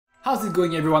How's it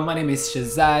going, everyone? My name is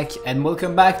ShaZac and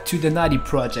welcome back to the NADI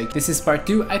project. This is part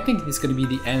 2. I think this is going to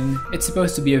be the end. It's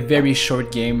supposed to be a very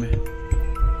short game.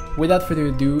 Without further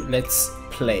ado, let's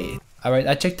play. Alright,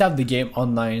 I checked out the game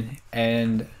online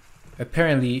and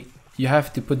apparently you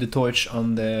have to put the torch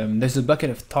on the... there's a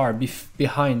bucket of tar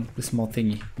behind the small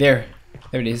thingy. There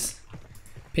it is.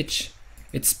 Pitch.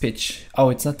 It's pitch.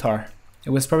 Oh, it's not tar. It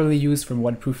was probably used for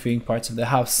waterproofing parts of the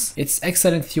house. It's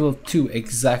excellent fuel too,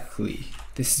 exactly.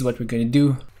 This is what we're gonna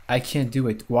do. I can't do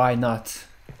it. Why not?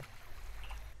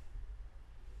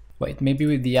 Wait, maybe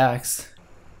with the axe.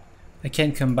 I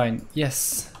can't combine.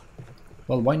 Yes.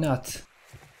 Well, why not?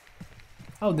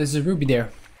 Oh, there's a ruby there.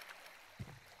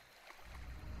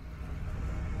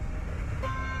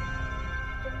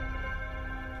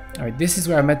 Alright, this is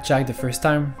where I met Jack the first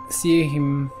time. Seeing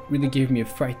him really gave me a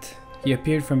fright. He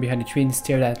appeared from behind a tree and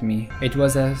stared at me. It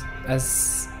was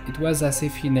as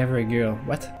if he never a girl.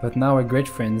 What? But now we're great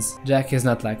friends. Jack is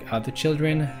not like other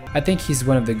children. I think he's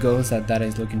one of the girls that Dad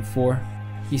is looking for.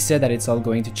 He said that it's all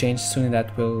going to change soon, that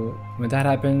when that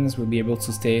happens, we'll be able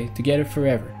to stay together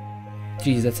forever.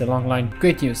 Jeez, that's a long line.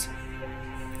 Great news.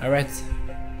 Alright,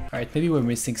 maybe we're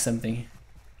missing something.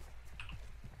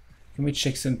 Can we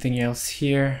check something else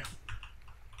here?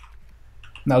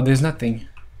 No, there's nothing.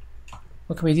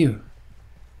 What can we do?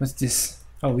 What's this?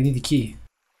 Oh, we need the key.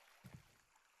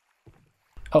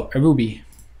 Oh, a ruby.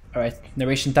 Alright,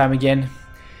 narration time again.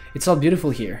 It's all beautiful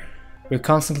here. We're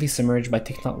constantly submerged by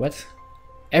what?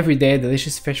 Every day,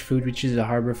 delicious fresh food reaches the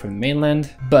harbor from the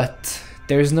mainland, but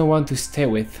there's no one to stay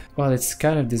with. Well, it's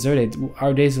kind of deserted.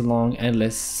 Our days are long,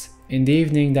 endless. In the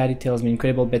evening, Daddy tells me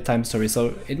incredible bedtime stories,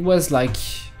 so it was like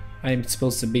I'm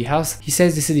supposed to be house. He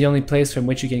says this is the only place from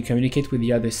which you can communicate with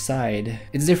the other side.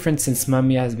 It's different since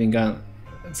Mommy has been gone.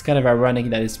 It's kind of ironic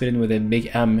that it's written with a big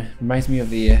M. Reminds me of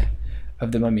the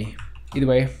mummy. Either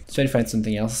way, let's try to find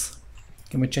something else.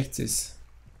 Can we check this?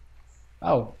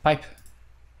 Oh, pipe.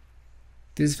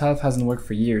 This valve hasn't worked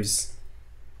for years.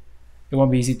 It won't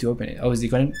be easy to open it. Oh, is he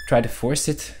going to try to force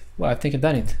it? Well, I think I've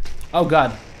done it. Oh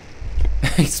god.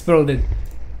 Exploded.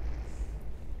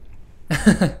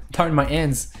 Darn my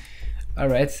hands.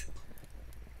 Alright.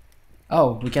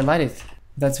 Oh, we can light it.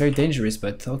 That's very dangerous,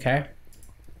 but okay.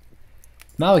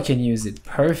 Now I can use it.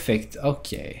 Perfect.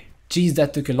 Okay. Jeez,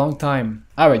 that took a long time.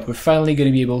 Alright, we're finally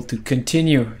gonna be able to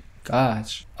continue.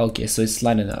 Gosh. Okay, so it's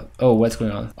lining up. Oh, what's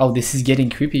going on? Oh, this is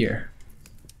getting creepier.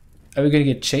 Are we gonna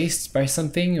get chased by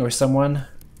something or someone?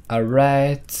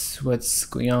 Alright, what's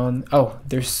going on? Oh,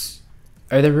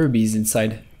 are there rubies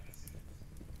inside?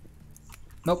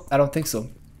 Nope, I don't think so.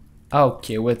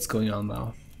 Okay, what's going on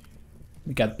now?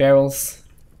 We got barrels.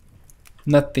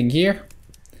 Nothing here.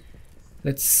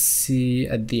 Let's see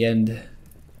at the end.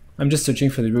 I'm just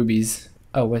searching for the rubies.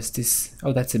 Oh, what's this?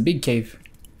 Oh, that's a big cave.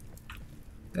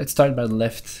 Let's start by the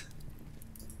left.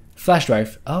 Flash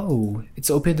drive. Oh,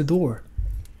 it's opened the door.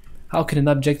 How can an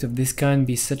object of this kind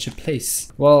be such a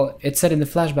place? Well, it said in the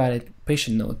flashback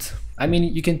patient note. I mean,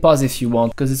 you can pause if you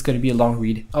want, because it's going to be a long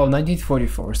read. Oh,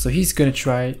 1944. So he's going to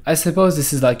try... I suppose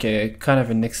this is like a kind of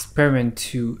an experiment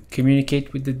to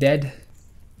communicate with the dead.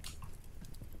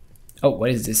 Oh, what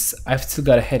is this? I've still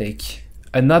got a headache.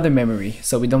 Another memory,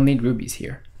 so we don't need rubies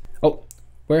here. Oh,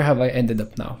 where have I ended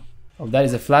up now? Oh, that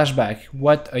is a flashback.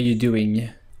 What are you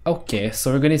doing? Okay,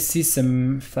 so we're gonna see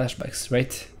some flashbacks,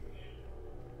 right?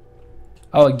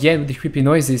 Oh, again with the creepy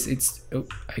noises. It's... oh,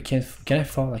 I can't... can I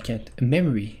fall? I can't. A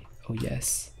memory. Oh,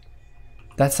 yes.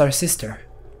 That's our sister.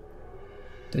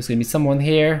 There's gonna be someone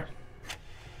here.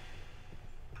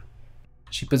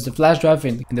 She puts the flash drive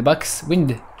in the box.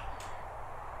 Wind.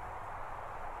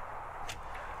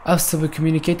 Oh, so we're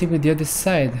communicating with the other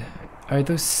side. Are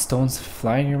those stones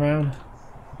flying around?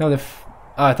 No, they're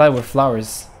oh, I thought they were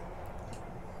flowers.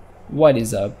 What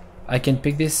is up? I can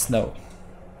pick this? No.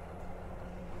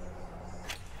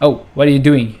 Oh, what are you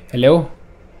doing? Hello?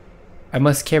 I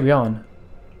must carry on.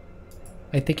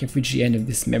 I think I've reached the end of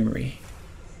this memory.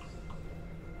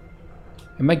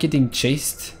 Am I getting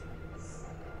chased?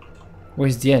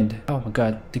 Where's the end? Oh my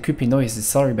god, the creepy noises.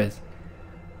 Sorry, but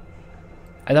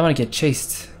I don't want to get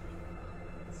chased.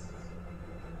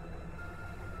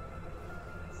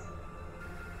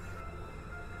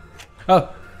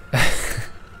 Oh!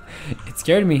 It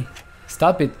scared me.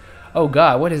 Stop it. Oh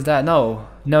god, what is that? No.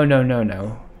 No, no, no,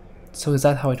 no. So is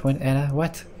that how it went, Anna?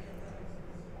 What?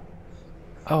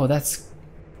 Oh, that's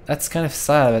kind of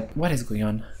sad, but what is going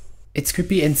on? It's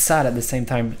creepy and sad at the same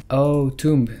time. Oh,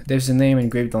 tomb. There's a name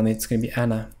engraved on it. It's gonna be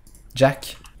Anna.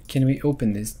 Jack? Can we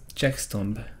open this? Jack's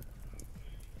tomb.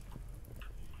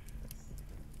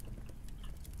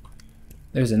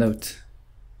 There's a note.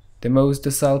 The most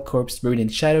docile corpse buried in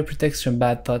shadow protects from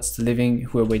bad thoughts the living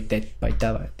who await death by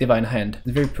divine hand.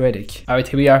 It's very poetic. Alright,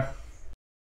 here we are.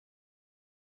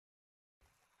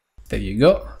 There you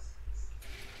go.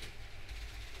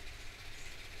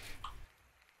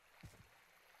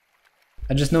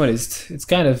 I just noticed, it's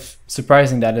kind of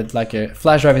surprising that a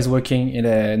flash drive is working in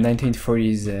a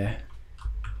 1940s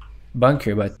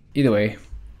bunker, but either way.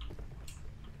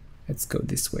 Let's go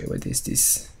this way. What is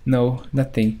this? No,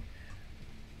 nothing.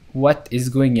 What is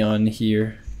going on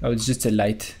here? Oh, it's just a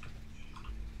light.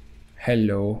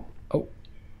 Hello. Oh.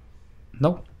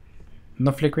 No.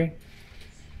 No flickering.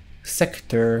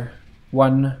 Sector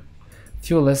 1.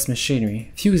 Fuelless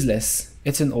machinery. Fuseless.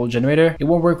 It's an old generator. It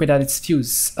won't work without its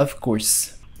fuse, of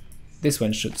course. This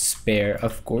one should spare,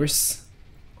 of course.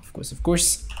 Of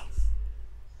course.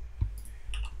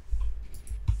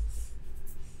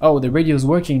 Oh, the radio's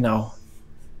working now.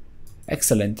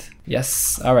 Excellent.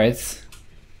 Yes, alright.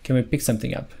 Can we pick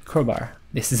something up? Crowbar.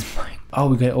 This is mine. Oh,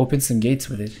 we're gonna open some gates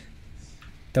with it.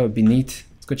 That would be neat.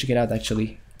 Let's go check it out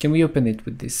actually. Can we open it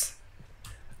with this?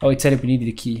 Oh, it said we needed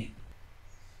a key.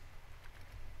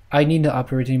 I need the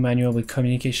operating manual with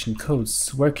communication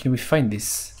codes. Where can we find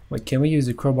this? Wait, can we use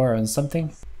the crowbar on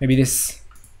something? Maybe this.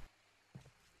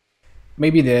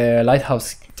 Maybe the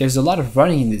lighthouse. There's a lot of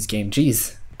running in this game,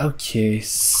 jeez. Okay,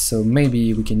 so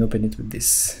maybe we can open it with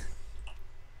this.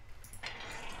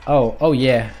 Oh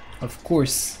yeah, of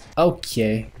course.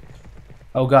 Okay.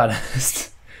 Oh god.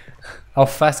 How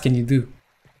fast can you do?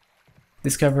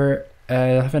 Discover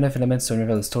have enough elements to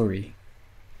unravel the story.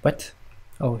 What?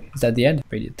 Oh, is that the end?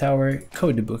 Radio tower,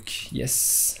 code book,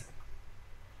 yes.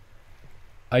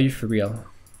 Are you for real?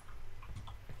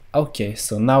 Okay,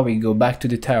 so now we go back to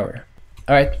the tower.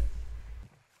 Alright.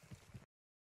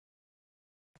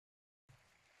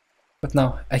 But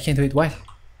now, I can't do it, why?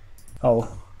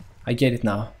 Oh, I get it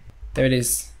now. There it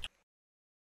is.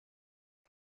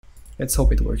 Let's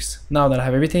hope it works. Now that I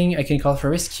have everything, I can call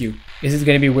for rescue. Is it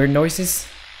gonna be weird noises?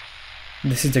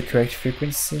 This is the correct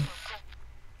frequency.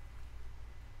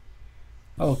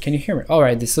 Oh, can you hear me?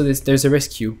 Alright, so there's a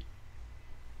rescue.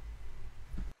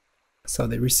 So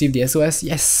they received the SOS?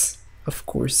 Yes, of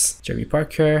course. Jeremy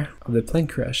Parker of the plane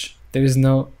crash. There is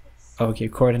no... Okay,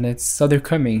 coordinates. So they're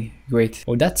coming. Great.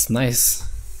 Oh, that's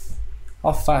nice.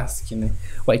 How fast can I...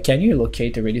 Wait, can you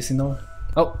locate the radio signal?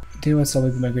 Oh, do you know what's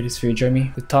always been my greatest fear,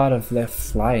 Jeremy? The thought of left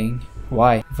flying.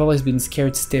 Why? I've always been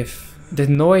scared stiff. The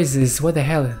noises, what the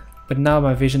hell? But now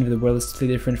my vision of the world is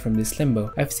totally different from this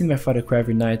limbo. I've seen my father cry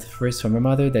every night, first from my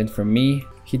mother, then from me.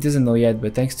 He doesn't know yet,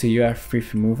 but thanks to you I'm free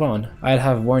to move on. I'd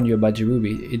have warned you about the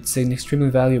ruby. It's an extremely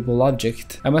valuable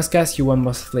object. I must ask you one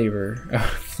more flavor.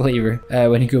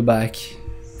 When you go back.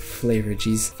 Flavor,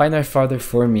 jeez. Find my father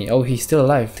for me. Oh, he's still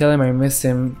alive. Tell him I miss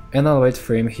him and I'll wait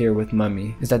for him here with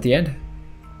mommy. Is that the end?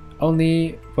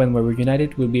 Only when we're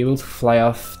reunited we'll be able to fly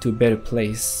off to a better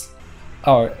place.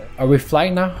 Oh, are we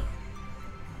flying now?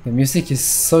 The music is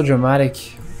so dramatic.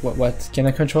 What? Can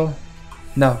I control?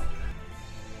 No.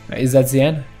 Is that the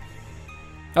end?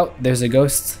 Oh, there's a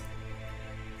ghost.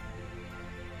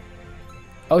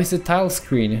 Oh, it's a tile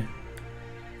screen.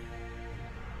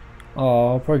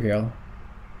 Oh, poor girl.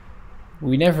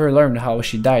 We never learned how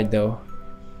she died though.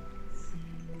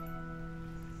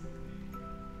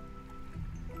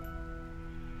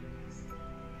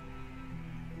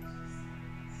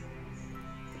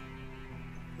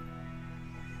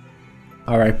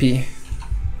 R.I.P.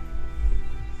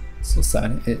 So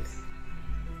sad.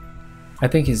 I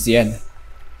think it's the end.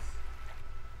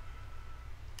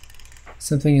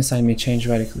 Something inside me changed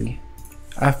radically.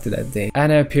 After that day,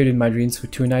 Anna appeared in my dreams for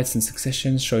 2 nights in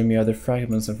succession, showing me other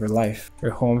fragments of her life. Her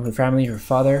home, her family, her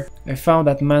father. I found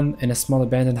that man in a small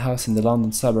abandoned house in the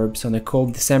London suburbs on a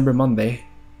cold December Monday.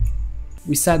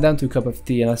 We sat down to a cup of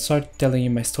tea and I started telling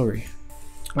him my story.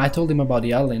 I told him about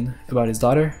the island, about his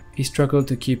daughter. He struggled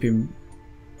to keep him...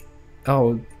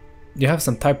 Oh, you have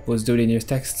some typos, dude, in your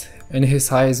text. And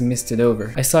his eyes misted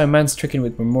over. I saw a man stricken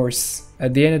with remorse.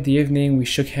 At the end of the evening, we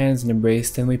shook hands and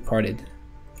embraced and we parted.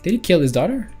 Did he kill his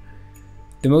daughter?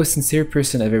 The most sincere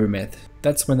person I've ever met.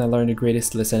 That's when I learned the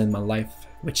greatest lesson in my life,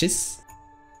 which is...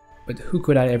 But who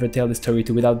could I ever tell this story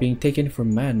to without being taken for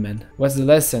madman? What's the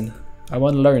lesson? I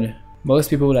want to learn.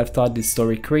 Most people would have thought this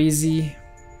story crazy,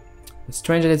 but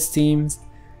strange as it seems,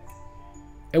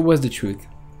 it was the truth.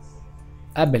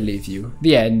 I believe you.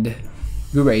 The end.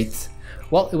 Great.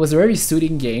 Well, it was a very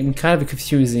soothing game, kind of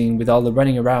confusing with all the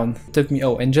running around. It took me,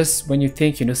 and just when you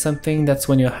think you know something, that's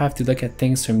when you'll have to look at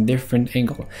things from a different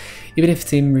angle. Even if it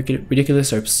seems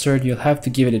ridiculous or absurd, you'll have to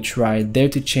give it a try, dare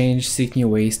to change, seek new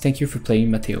ways. Thank you for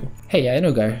playing, Matteo. Hey, I know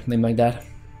a guy named like that.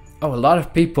 Oh, a lot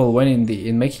of people went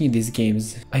in making these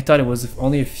games. I thought it was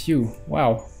only a few.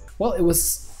 Wow. Well, it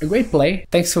was a great play.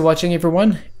 Thanks for watching,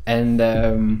 everyone. And I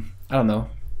don't know.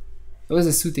 It was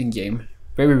a soothing game.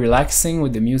 Very relaxing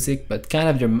with the music, but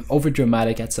kind of over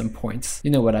dramatic at some points.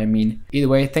 You know what I mean. Either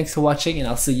way, thanks for watching, and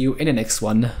I'll see you in the next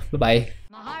one. Bye bye.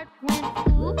 My heart went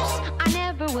oops, I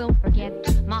never will forget.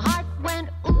 My heart went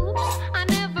oops, I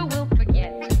never will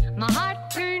forget. My heart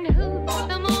turned hoops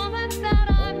the moment that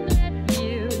I met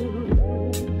you.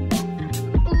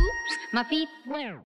 Oops, my feet